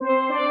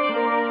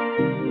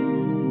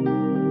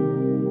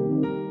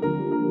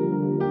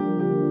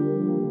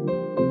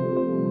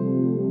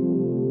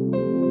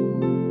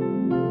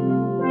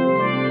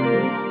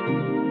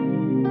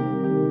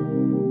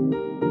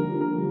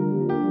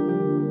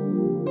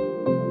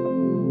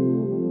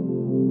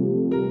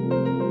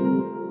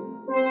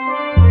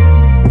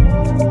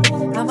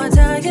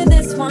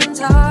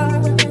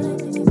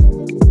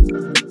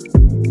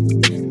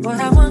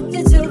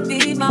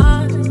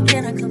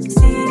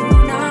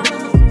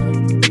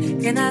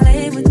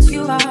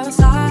our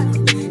side.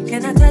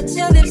 Can I touch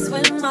your lips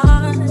with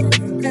mine?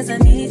 'Cause I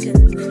need you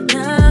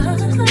now.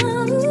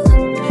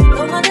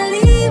 Don't wanna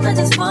leave, I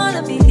just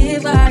wanna be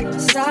here by your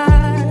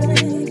side.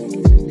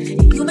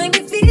 You make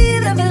me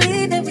feel and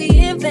believe that we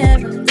in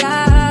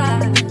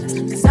paradise.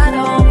 'Cause I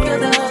don't feel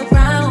the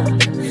ground.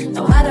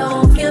 No, I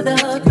don't feel the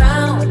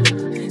ground.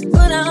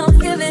 But I'm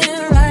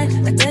feeling right.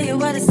 I tell you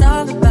what it's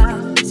all about.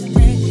 So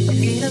make me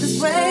feel this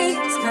way.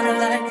 It's kinda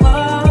like whoa.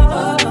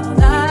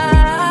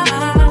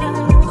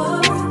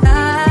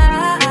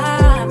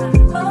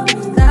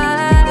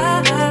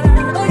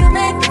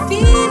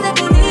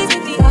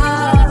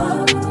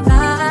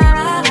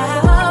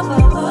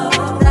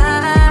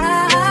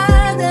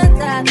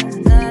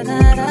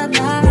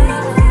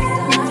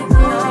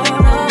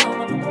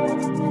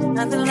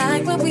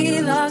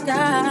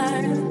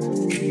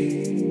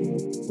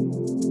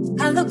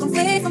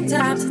 From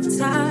time to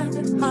time,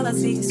 all I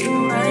see is you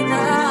right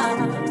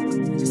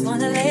now. Just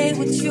wanna lay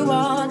with you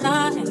all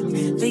night,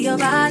 feel your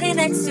body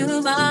next to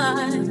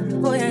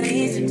mine. Boy, I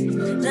need you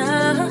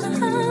now.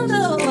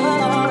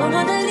 Don't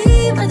wanna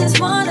leave, I just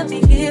wanna be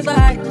here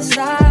by your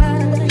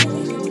side.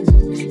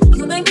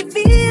 You make me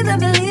feel and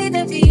believe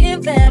that we in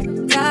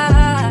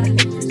paradise.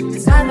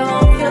 'Cause I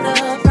don't feel the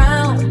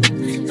ground.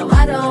 No,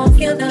 I don't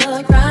feel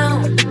the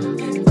ground.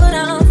 But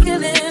I'm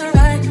feeling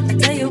right. I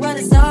tell you what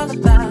it's all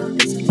about.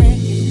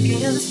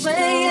 Feel this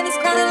way and it's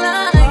kinda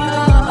like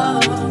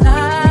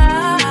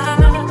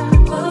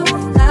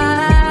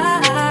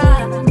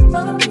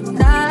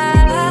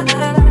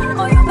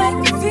oh, you make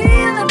me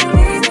feel and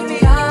believe in me.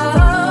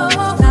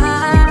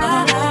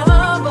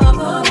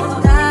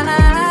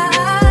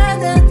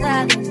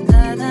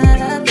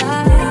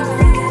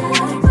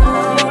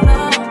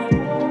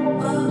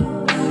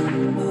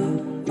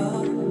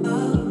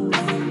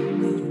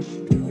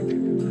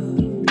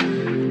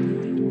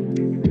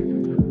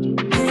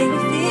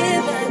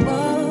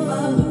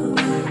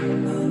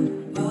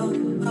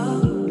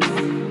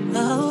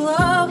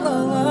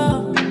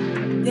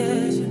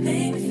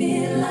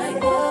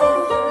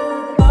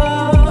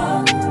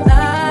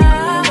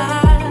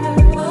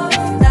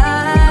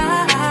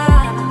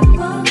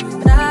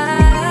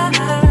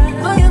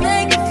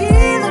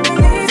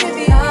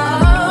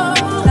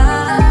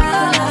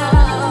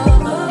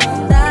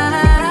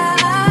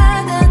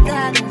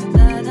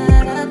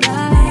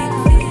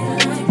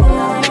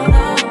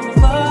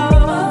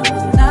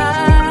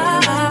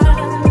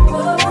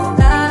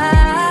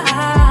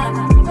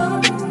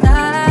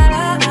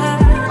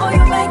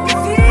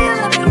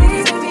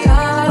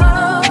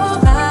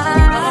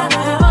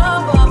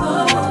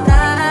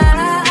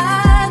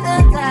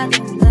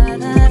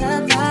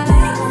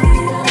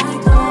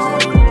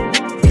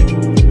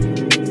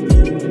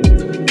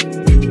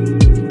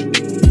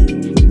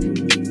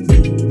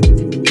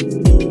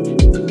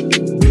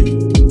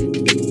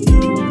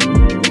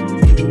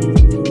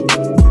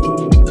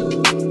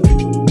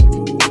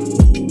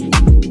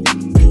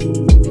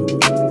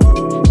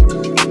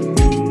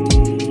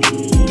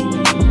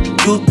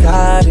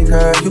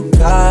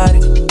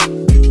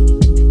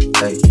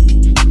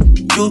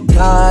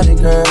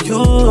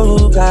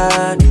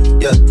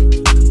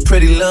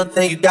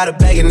 Thing you got a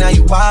bag and now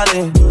you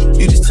wildin'.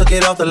 You just took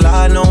it off the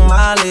line, no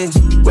mileage.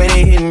 When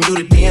they hitting you,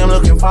 the DM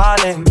looking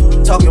violent.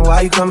 Talking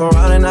why you come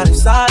around and now they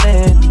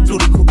silent. Through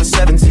the Cooper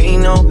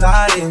 17, no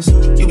guidance.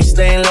 You be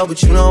staying low,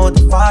 but you know what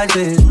the fight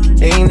is.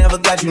 They ain't never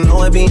got you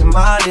know it being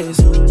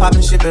modest.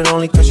 Poppin' shit, but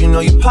only cause you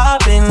know you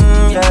poppin',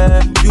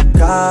 yeah. You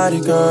got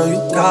it, girl, you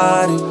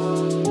got it.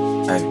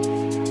 Hey.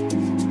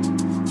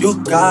 You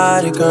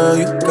got it, girl,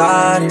 you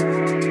got it.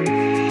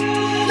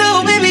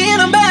 Little baby in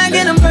a bag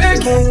and I'm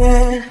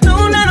working.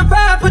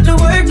 Put the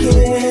work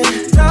in,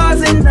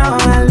 stars and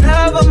all, I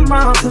love them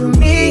all, to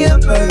me you're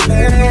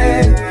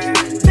perfect.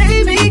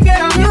 Baby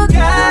girl, you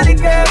got it,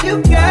 girl,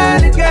 you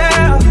got it,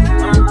 girl.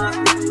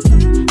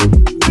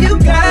 You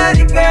got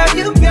it, girl,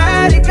 you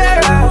got it,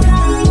 girl.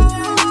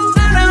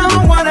 I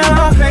don't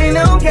wanna play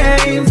no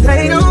games,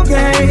 play no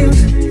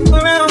games.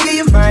 Around, give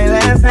you my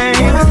last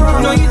name.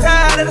 Know you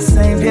tired of the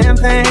same damn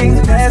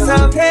thing. That's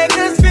okay,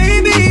 'cause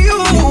baby, you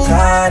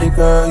got it,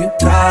 girl, you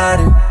got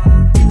it.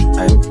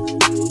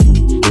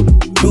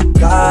 You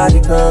got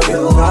it, girl,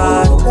 you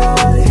got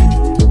it.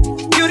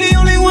 You the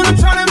only one I'm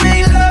tryna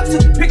make love to,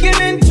 picking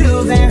and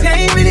choosing. They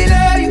ain't really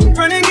love you,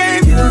 running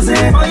game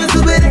using. All your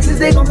stupid exes,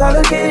 they gon' call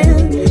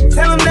again.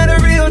 Tell them that the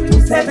real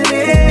thing's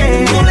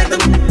happening. Don't let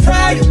them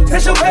try you,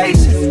 test your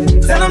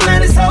patience. Tell them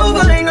that it's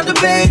over, ain't no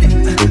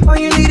debating. All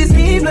you need is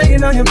me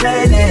playing on your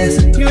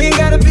playlist. You ain't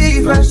gotta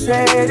be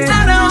frustrated.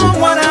 I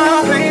don't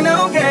wanna play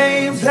no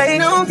games, play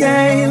no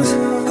games.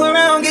 Go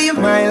around, give you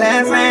my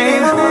last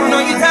name. Know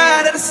you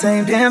tired of the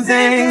same damn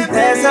thing.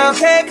 That's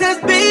okay, 'cause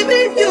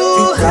baby,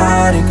 you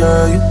got it,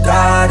 girl, you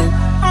got it.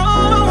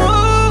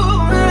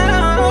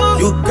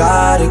 You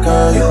got it,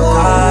 girl, you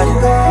got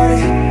it.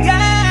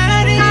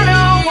 I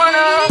don't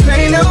wanna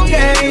play no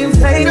games,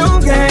 play no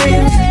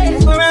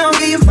games. Go around,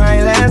 give you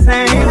my last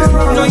name.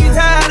 Know you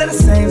tired of the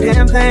same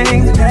damn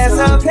thing. That's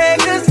okay,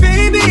 'cause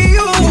baby,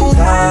 you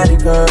got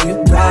it, girl, you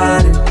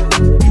got it.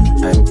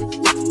 Hey.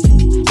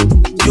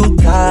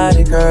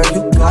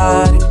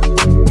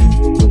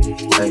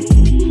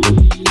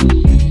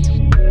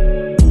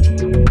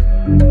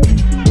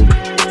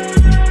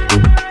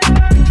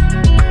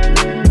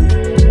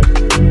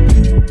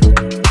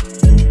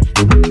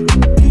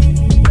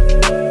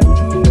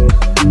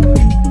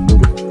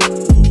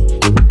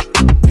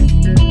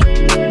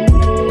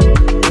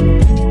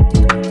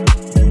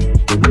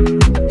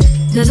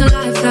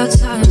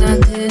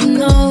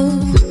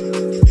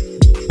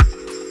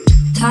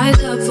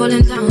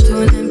 falling down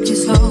to an empty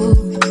soul.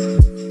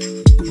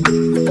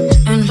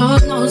 And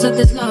Lord knows that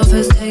this love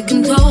has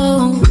taken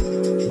toll.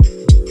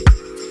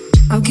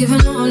 I've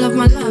given all of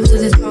my love to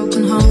this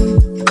broken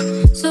home.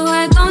 So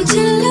why don't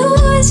you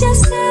lose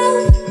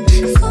yourself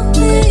for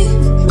me?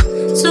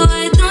 So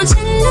why don't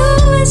you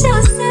lose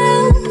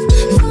yourself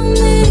for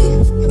me?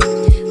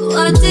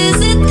 What is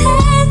it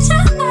that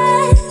your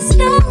eyes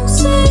don't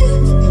see?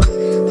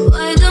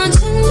 Why don't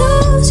you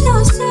lose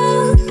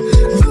yourself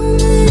for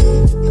me?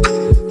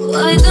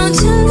 Why don't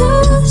you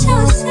lose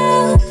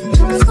yourself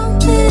for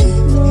me?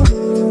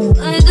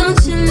 Why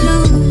don't you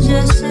lose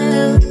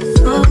yourself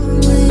for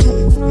me?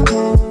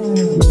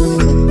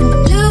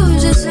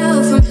 Lose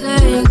yourself in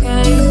playing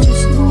games.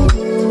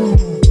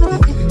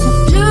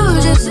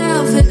 Lose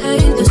yourself, it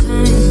ain't the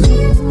same.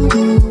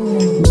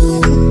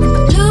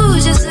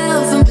 Lose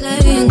yourself in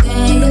playing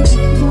games.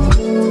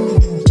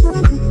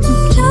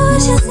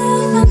 Lose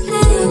yourself in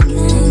playing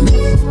games.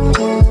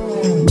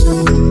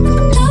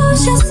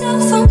 Lose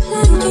yourself in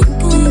playing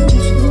games.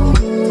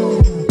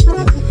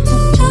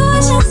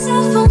 Lose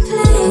yourself in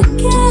playing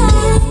games.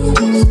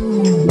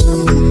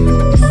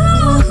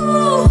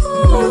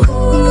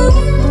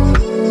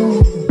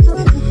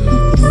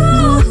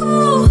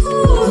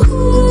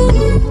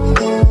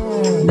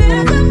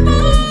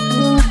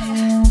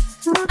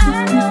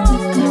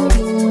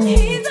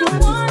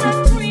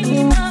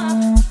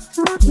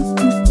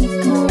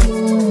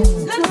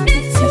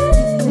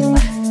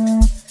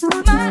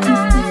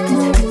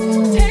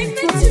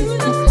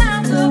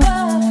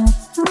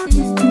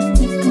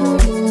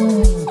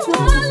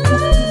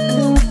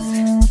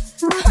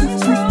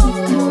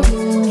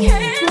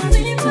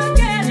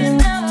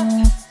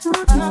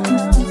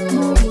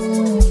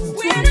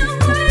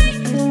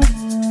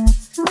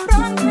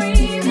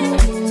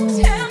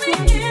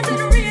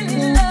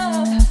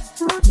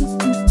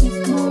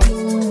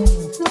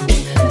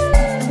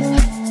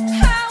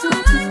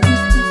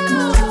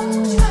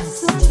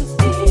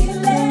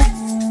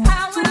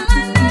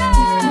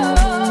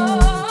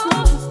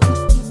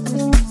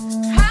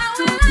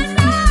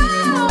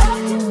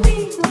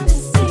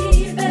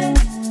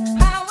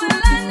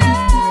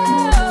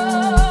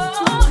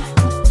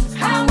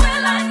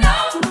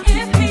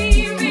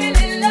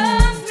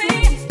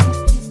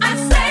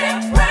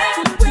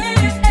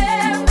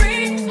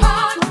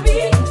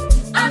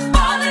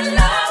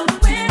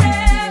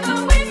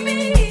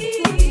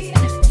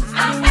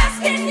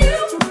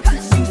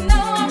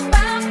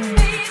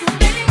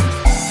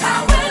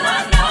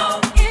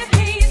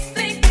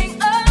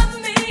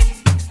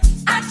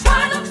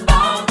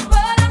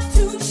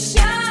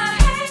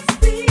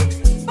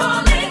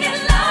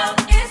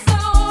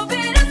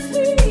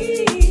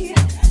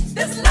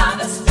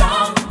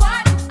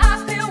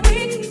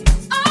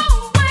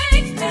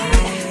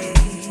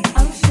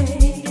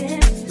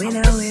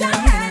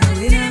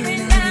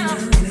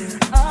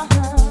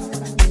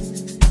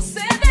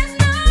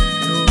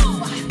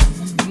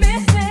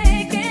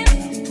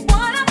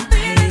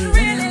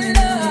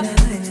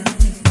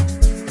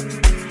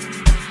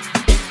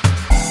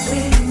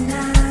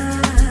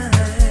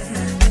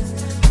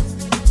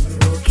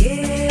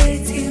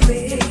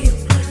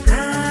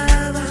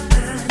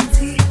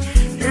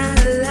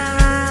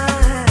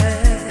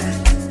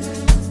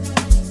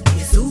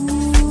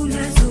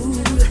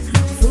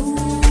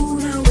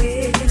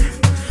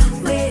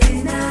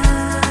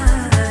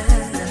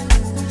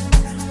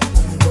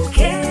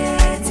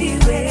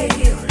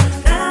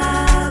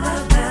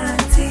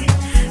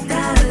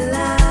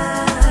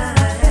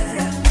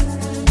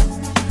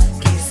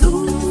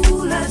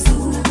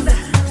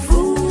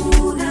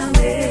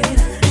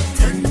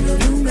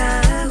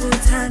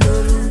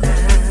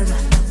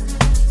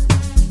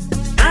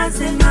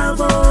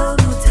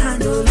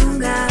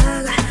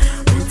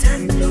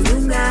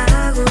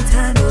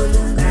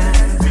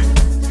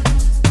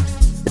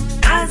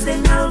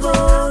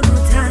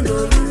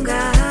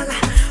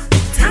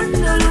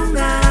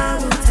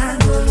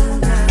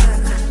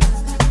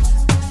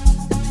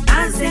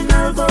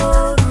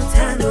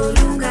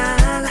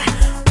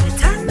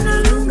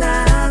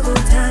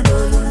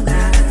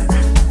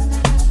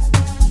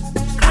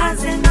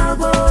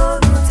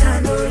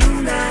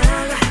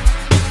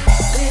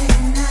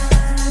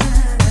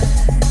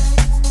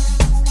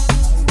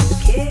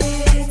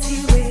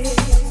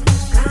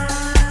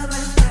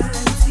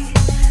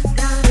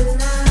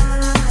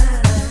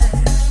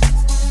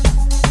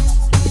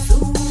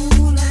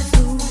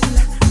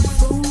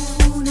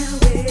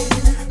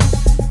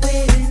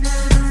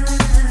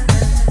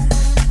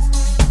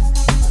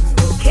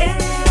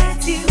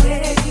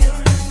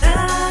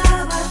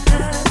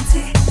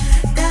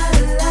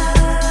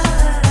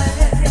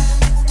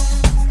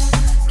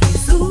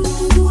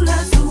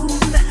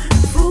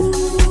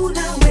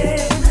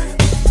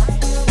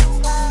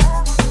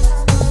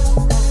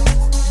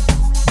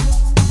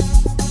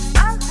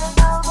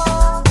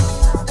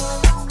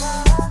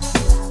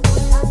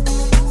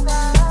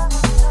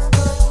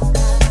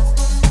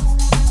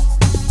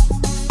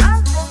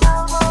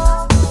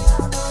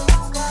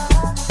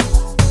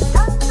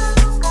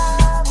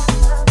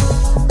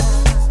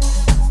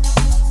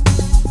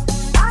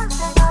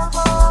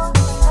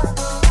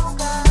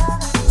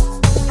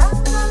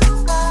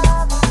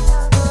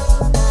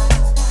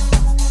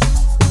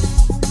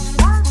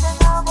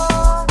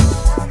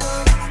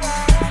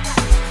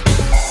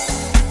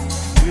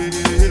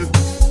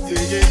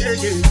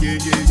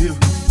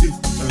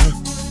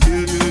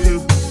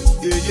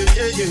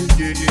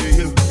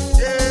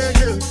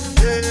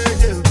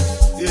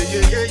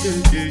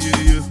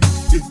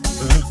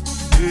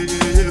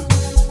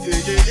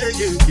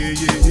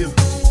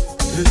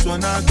 This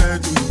one I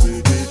get to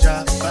with the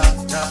job,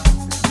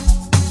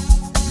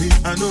 me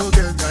I know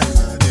get time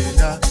I did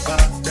that,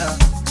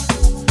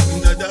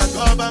 that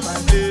cover my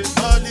day,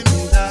 calling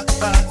me that,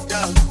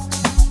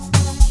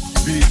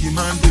 big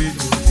man did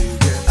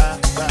get that.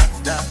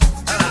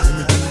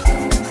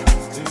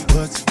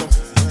 What's it up?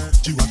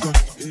 You are gone,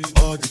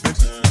 all the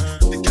best.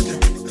 They get it,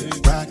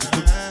 right,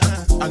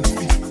 and the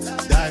feet,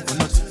 die for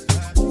nothing.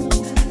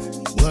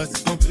 What's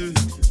it up?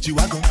 You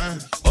are gone,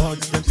 all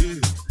the best.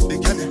 They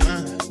get it,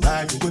 right,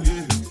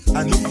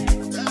 and the feet,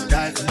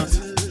 die for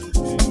nothing.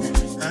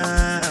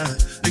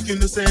 Make you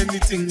know say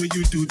anything when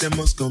you do, they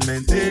must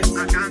comment it.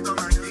 I can't come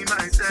and see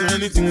myself. So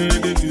anything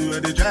they do,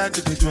 they try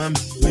to take my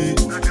way.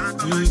 I can't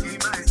come and see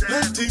myself.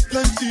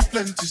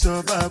 Plenty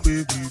survive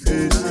we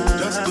face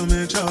just to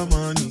make sure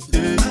money.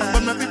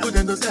 But my people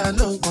then go say I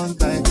know one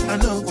time, I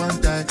know one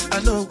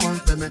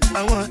payment.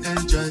 I want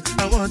enjoy,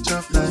 I want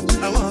job life,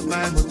 I want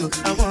buy motor,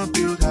 I want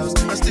build house,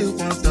 I still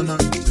want to know.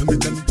 Tell me,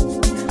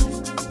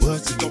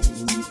 what's it up?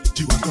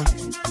 You are gone,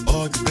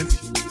 all the plenty.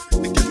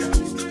 They get it,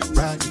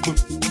 ride the boat,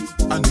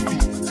 and the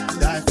beat,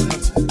 die for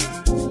nothing.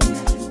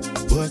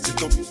 What's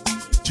it up?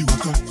 You are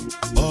gone,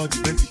 all the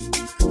plenty.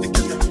 They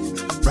get it,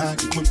 ride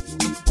the boat,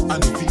 and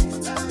the beat,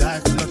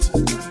 die for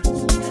nothing.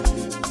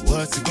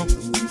 What's it up?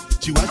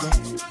 You are gone,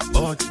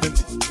 all the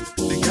plenty.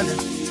 They get it,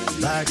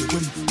 ride the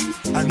boat,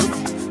 and the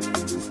beat.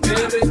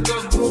 Erico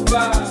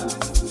Gruba,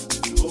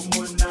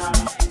 Omona,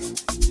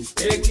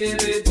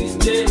 Ekere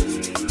DJ,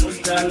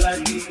 Mustala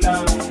Dita,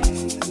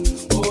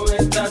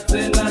 Oeta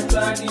Tela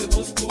Tani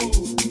Osku,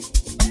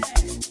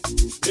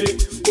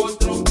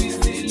 Ekotro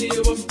Pisili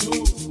Omtu,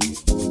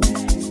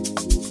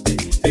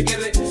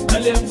 Ekere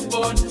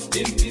Alempon,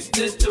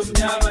 Impiste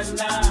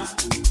Tumyavana,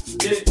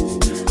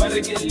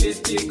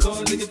 Parageliti,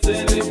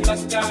 Konditere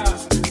Plaka,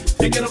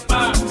 Ekere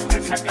Pa,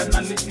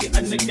 Kakanaliti,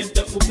 and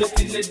Nekenta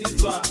Ubeti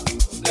Lediswa.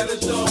 Gotta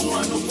show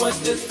one of what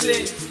they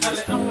say.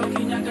 Ale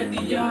amaki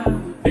nyakadia.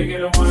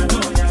 Egere wano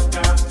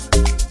nyaka.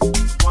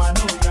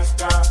 Wano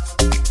nyaka.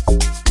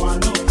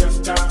 Wano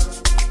nyaka.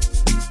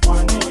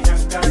 Wano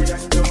nyaka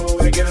yango.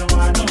 Egere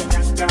wano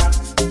nyaka.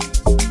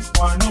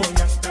 Wano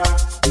nyaka.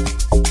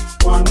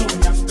 Wano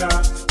nyaka.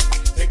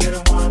 Egere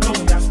wano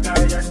nyaka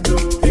yango.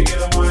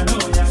 Egere wano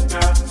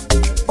nyaka.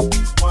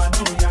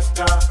 Wano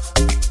nyaka.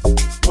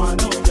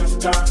 Wano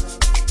nyaka.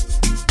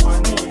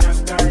 Wano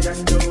nyaka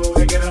yango.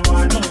 Egere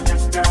wano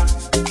nyaka.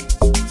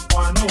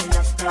 Wano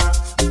nyaka,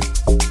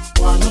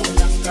 wano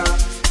nyaka,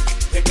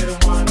 ekere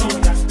wano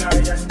nyaka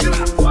yanjo.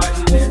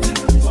 Wadi lete,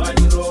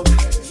 wadi roba,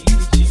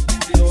 iri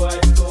chipite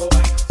wadi koba.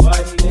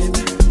 Wadi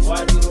lete,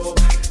 wadi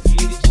roba,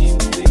 iri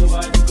chipite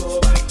wadi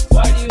koba.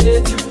 Wadi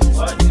lete,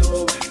 wadi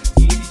roba,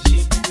 iri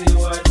chipite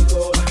wadi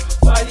koba.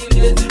 Wadi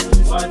lete,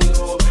 wadi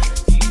roba,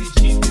 iri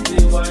chipite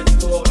wadi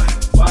koba.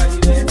 Wadi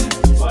lete,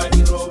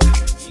 wadi roba,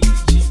 iri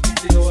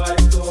chipite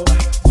wadi koba.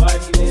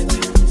 Wadi lete,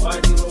 wadi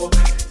roba,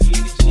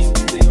 iri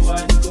chipite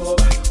wadi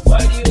koba.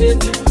 Why do you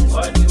let it?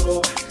 Why do you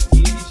roll?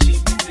 Eat the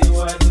sheep, say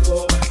why do you go?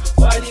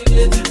 Why do you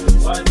let it?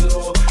 Why do you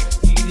roll?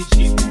 Eat the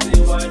sheep,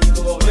 say why do you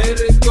go?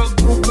 Very good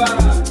grupa,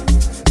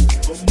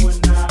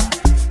 Omuna,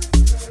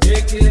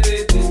 Ekere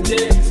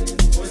Tinde,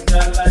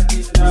 Ojala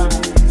Tita,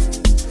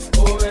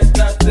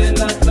 Oeta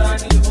Tela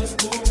Tani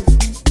Osku,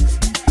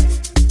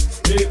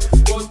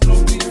 Ekotro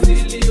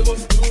Pisili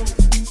Omtu,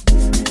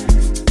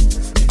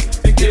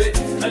 Ekere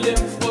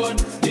Alempon,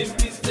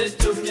 Impiste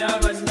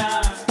Chomyavana.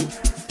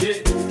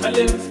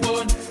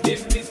 Alempon,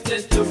 impiste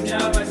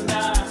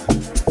chomyavana.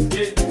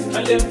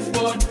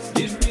 Alempon,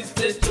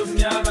 impiste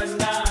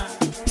chomyavana.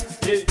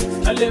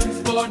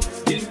 Alempon,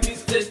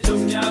 impiste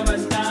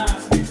chomyavana.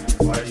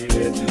 Why you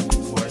let it?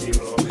 Why you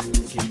roll?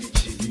 Kili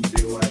chili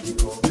de why you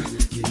go?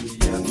 Kili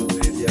yano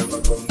de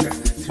diabagonga.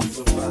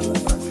 Tuso fala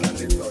fala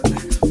de toda.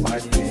 Why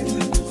you let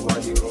it? Why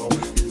you roll?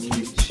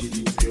 Kili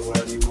chili de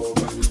why you go?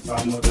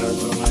 Vamos a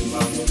tomar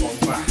vamos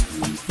bomba.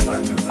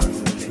 Saca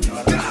saca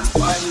señora.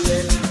 Why you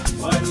let it?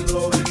 Why you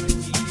roll?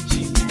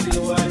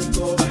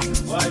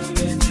 Why do you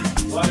let?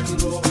 Why do you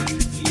roll?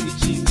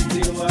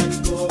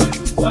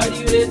 Why do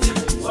you let?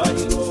 Why do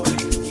you roll?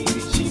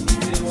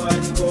 Why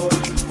do you go?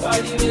 Why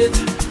do you let?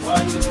 Why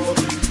do you roll?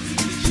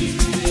 Why do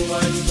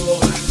you go?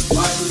 Why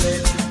do you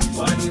let?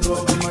 Why do you roll? Why do you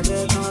go?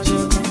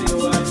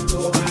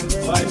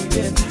 Why do you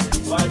let?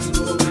 Why do you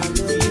roll? Why do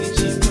you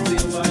go?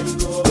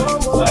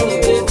 Why do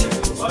you let?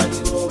 Why do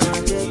you roll?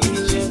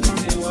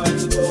 Why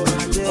do you go?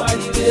 Why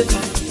do you let?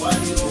 Why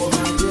do you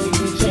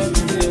roll?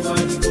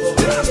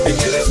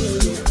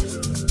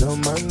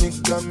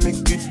 Dominica,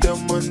 make it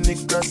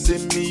Dominica, say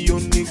me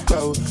unica.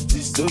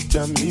 This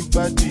soldier me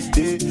body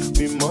day,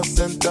 we must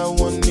enter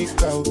one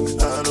nika.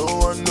 I don't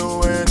want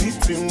know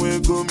anything we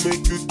go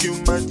make you kill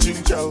my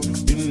ginger.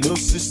 You know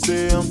she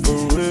say I'm for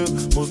real,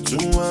 but you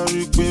want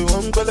to be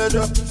one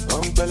belada.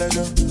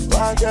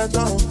 Why get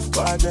down,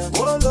 why get,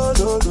 oh lo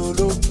lo lo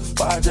lo.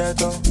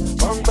 Bajeton,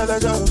 Mungono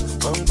Lowa,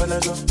 Bajeton,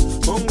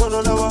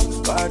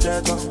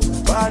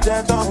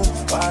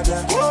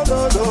 oh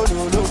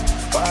no,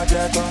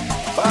 Bajeton,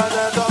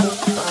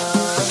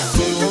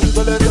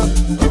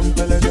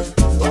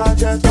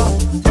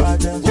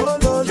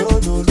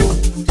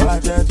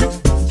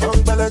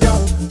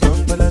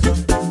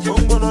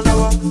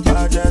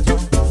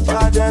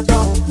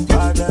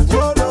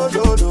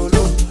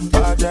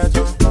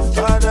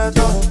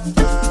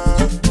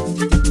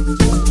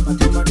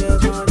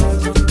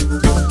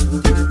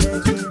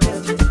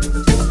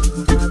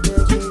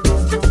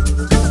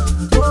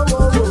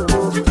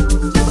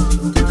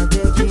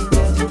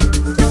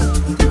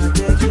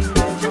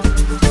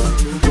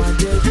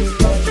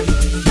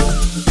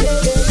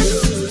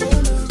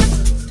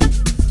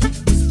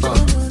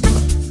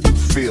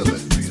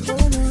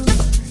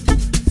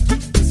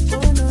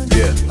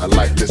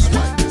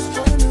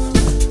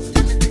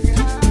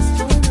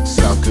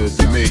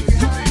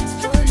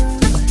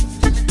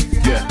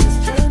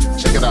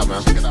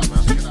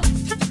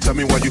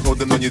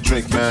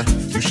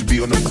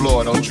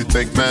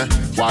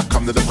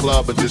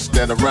 but just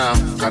stand around.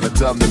 Kinda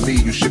dumb to me,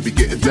 you should be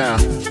getting down.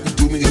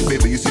 Do me a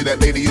favor, you see that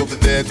lady over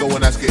there? Go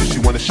and ask her if she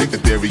wanna shake the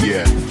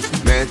derriere.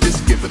 Man,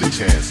 just give it a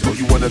chance. Oh,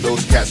 you one of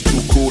those cats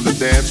too cool to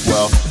dance?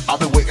 Well, I've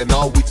been waiting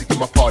all week to get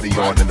my party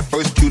on, and the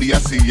first cutie I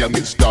see, I'm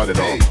getting started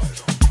on.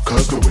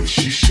 Cause the way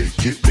she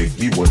shake it make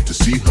me want to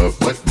see her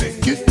butt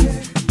naked.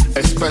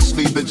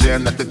 Especially the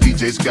jam that the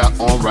DJ's got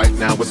on right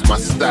now is my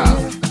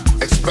style.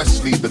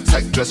 Especially the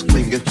tight dress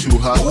clinging to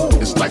her.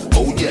 It's like,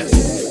 oh yes,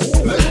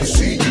 let me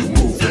see you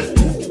move it.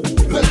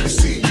 Let me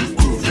see you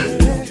groove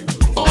it.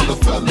 All the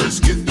fellas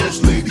get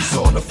those ladies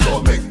on the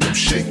floor, make them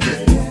shake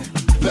it.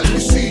 Let me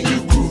see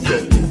you groove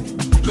it.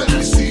 Let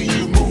me see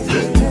you move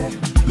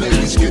it.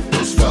 Ladies get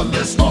those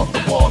fellas off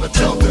the wall and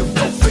tell them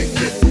don't fake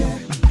it.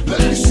 Let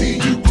me see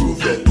you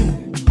groove it.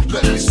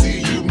 Let me see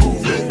you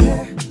move it.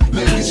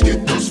 Ladies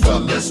get those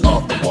fellas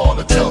off the wall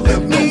and tell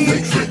them don't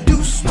fake it.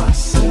 Introduce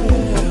myself.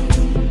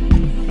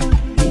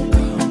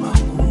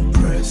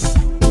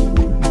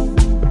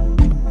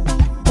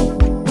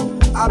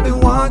 I've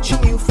been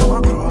watching you from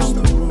across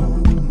the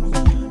room,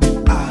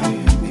 and I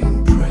am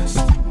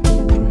impressed.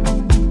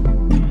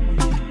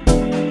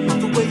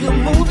 The way you're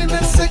moving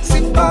that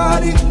sexy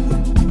body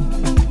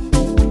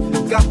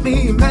got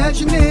me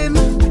imagining.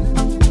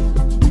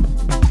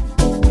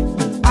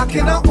 I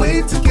cannot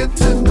wait to get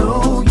to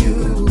know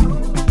you.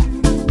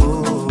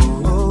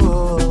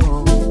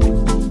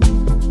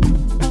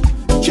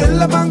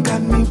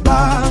 Jelabangani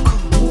bako,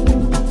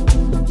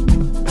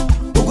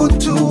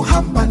 ugutu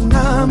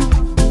hambanam.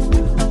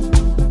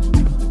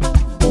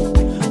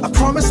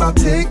 Promise I'll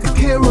take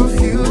care of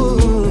you.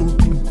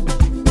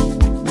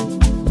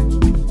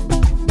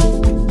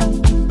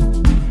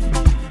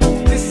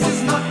 This is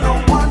not no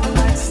one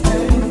night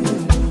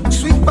stand.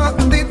 Sweet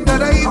bandit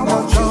that I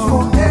want you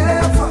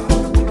forever.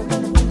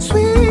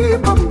 Sweet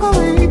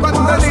bamboo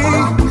bandali.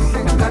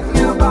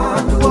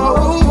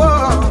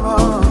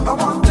 I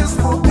want this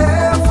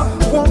forever.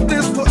 Want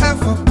this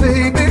forever,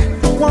 baby.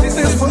 Want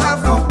this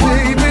forever,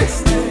 baby.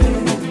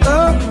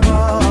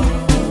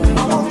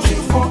 I want you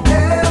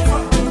forever.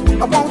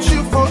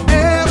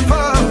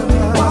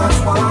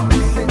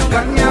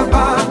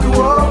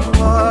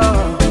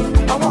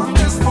 I want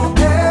this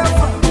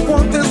forever.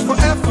 Want this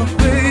forever,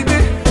 baby.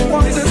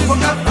 Want this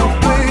forever,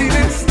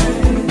 baby.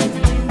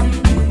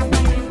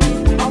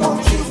 I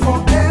want you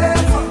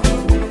forever.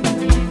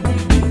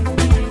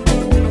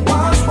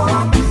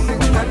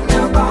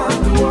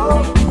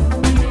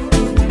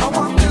 I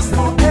want this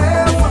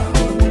forever.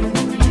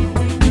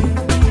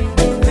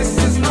 This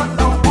is not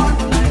a one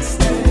night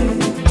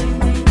stand.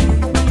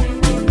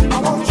 I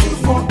want you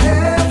forever. I want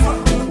this forever.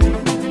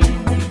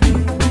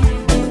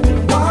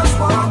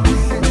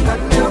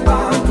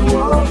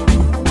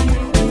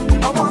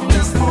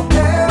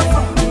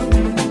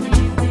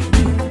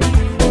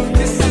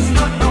 This is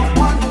not a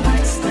one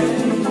night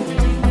stand.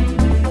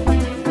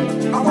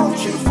 I want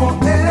you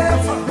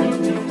forever.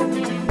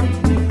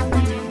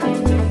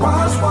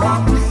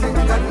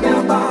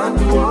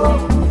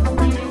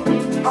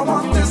 I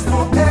want this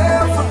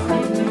forever.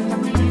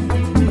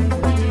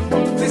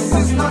 This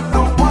is not a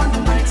one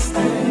night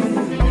stand.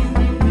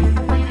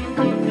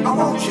 I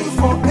want you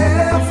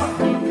forever.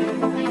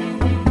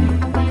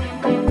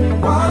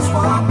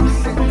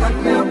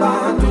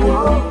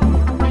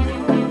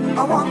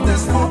 I want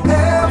this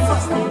forever.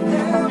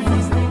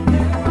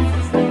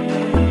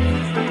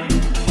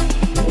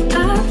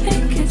 I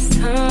think it's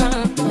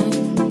time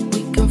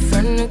we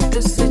confront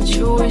the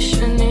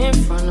situation in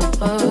front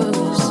of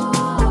us.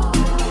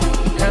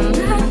 And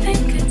I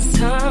think it's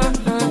time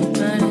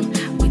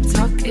we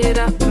talk it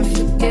out and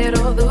forget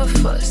all the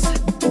fuss.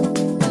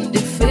 And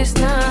if it's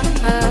not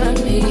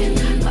me,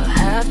 I'll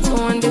have to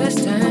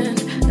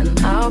understand, and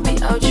I'll be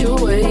out your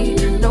way.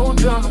 No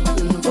drama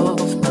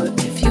involved, but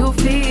if you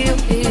feel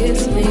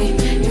it's me,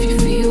 if you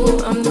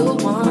feel I'm the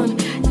one,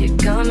 you're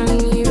gonna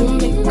need to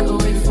make a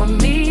way for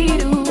me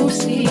to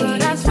see.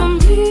 But as for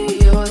me,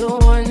 you're the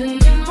one in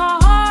my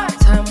heart.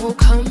 Time will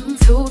come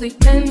till the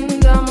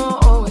end. I'm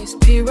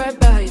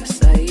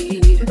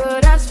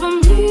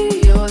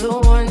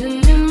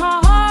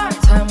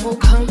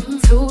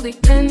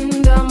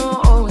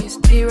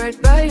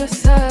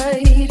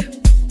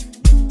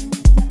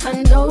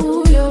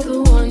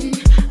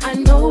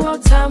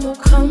will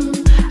come.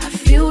 I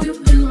feel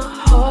you in my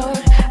heart.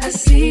 I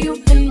see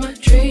you in my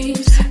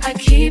dreams. I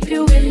keep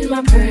you in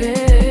my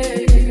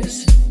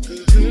prayers.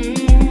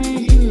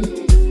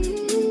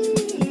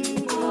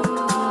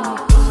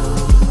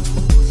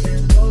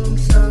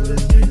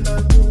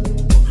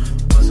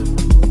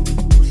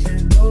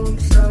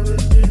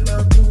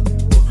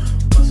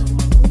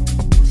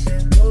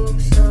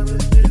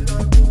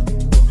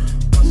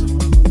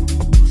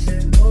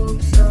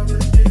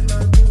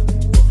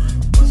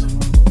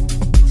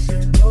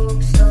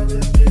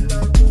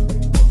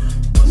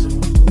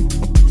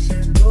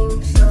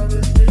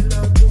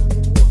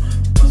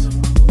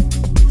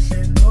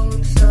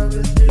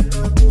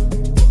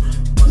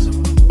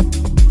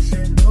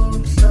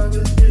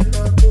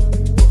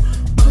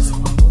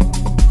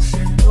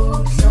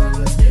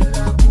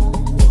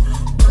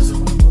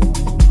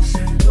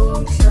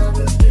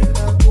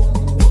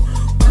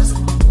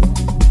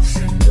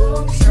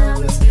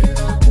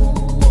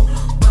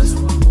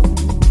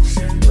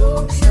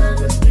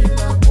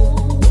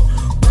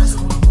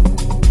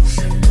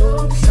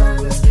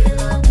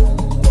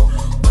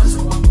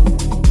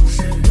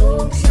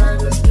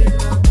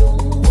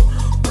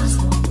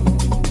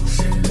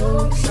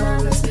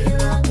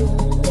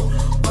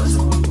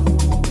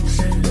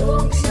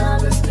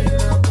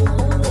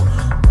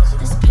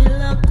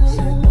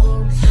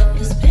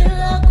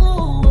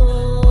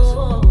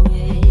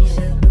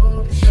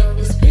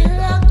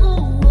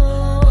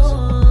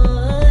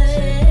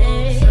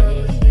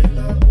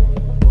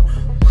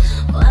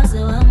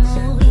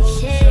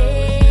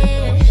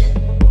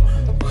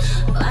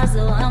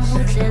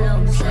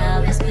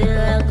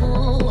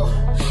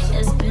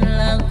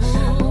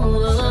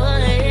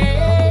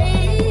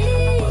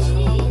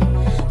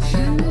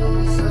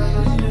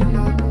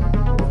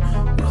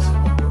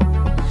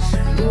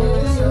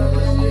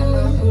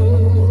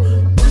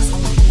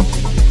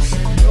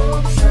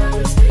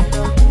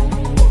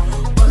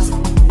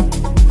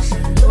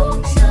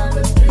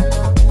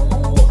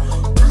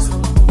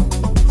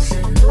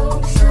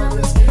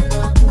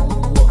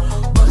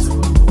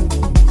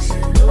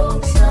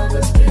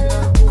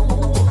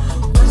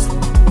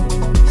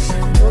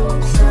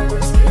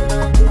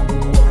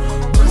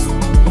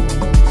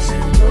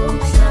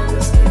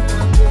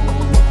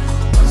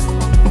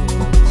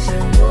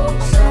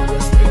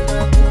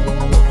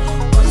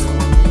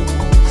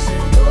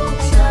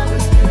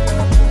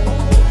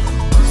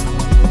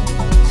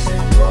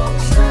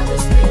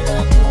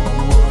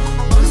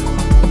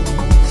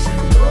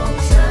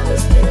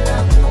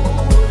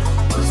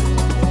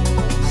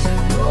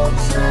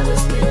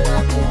 Sabes que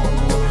la